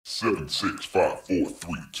7, 6, 5, 4, 3,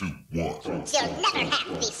 2, 1. You'll never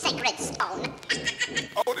have the sacred stone.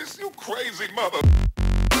 Otis, you crazy mother.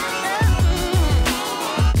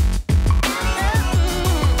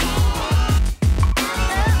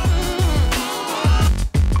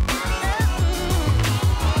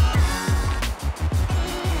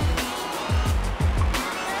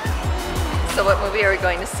 So what movie are we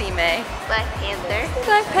going to see, May? Black Panther.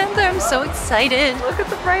 Black Panther, I'm so excited. Look at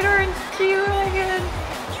the bright orange G-Wagon.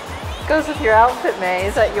 Goes with your outfit, May.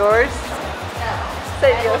 Is that yours? No. Is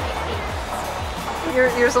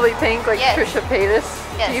that yours will be pink, like Yes. Trisha Paytas?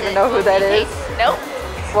 Yes, Do you even it know who will that be is? pink. Nope.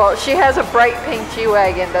 Well, she has a bright pink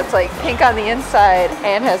G-Wagon that's like pink on the inside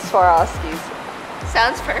and has Swarovskis.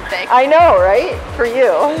 Sounds perfect. I know, right? For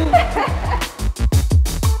you.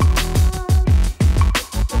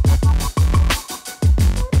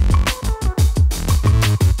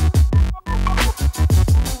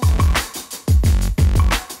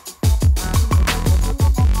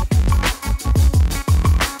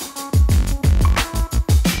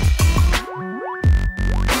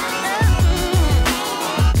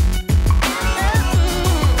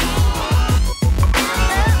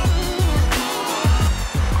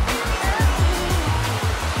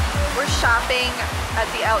 Shopping at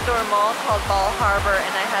the outdoor mall called Ball Harbor,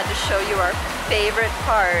 and I had to show you our favorite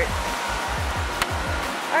part.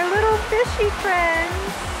 Our little fishy friends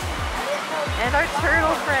and our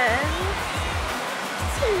turtle friends.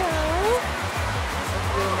 Hello. Let's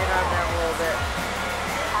zoom in on them a little bit.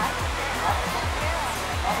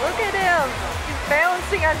 Look at him. He's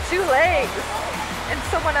balancing on 2 legs and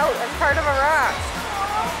someone else and part of a rock.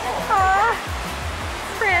 Ah,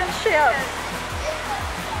 friendship.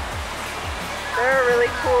 They're a really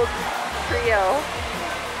cool trio.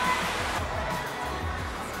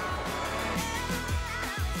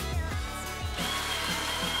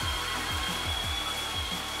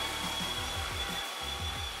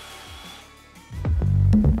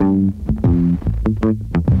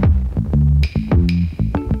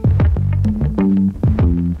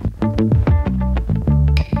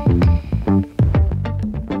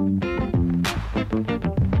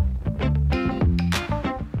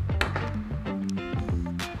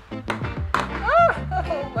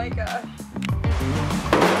 Oh my gosh.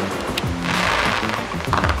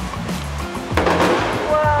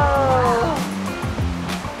 Whoa.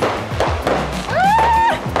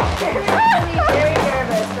 Very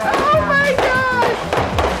nervous right Oh now. my gosh.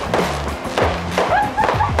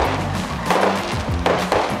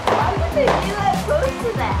 Why would they be that close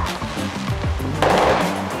to that?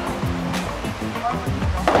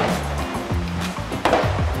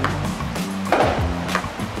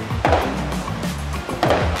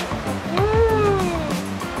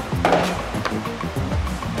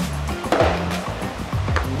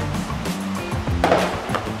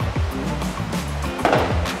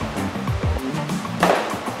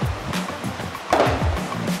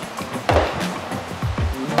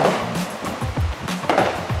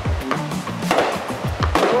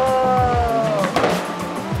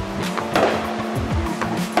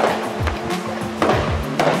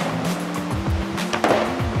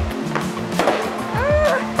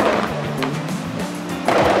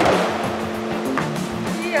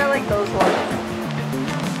 Those ones.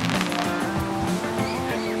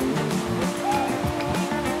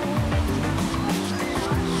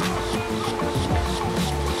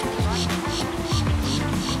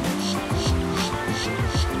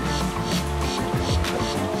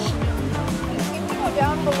 These seem to go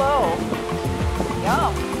down below.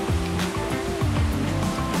 Yum.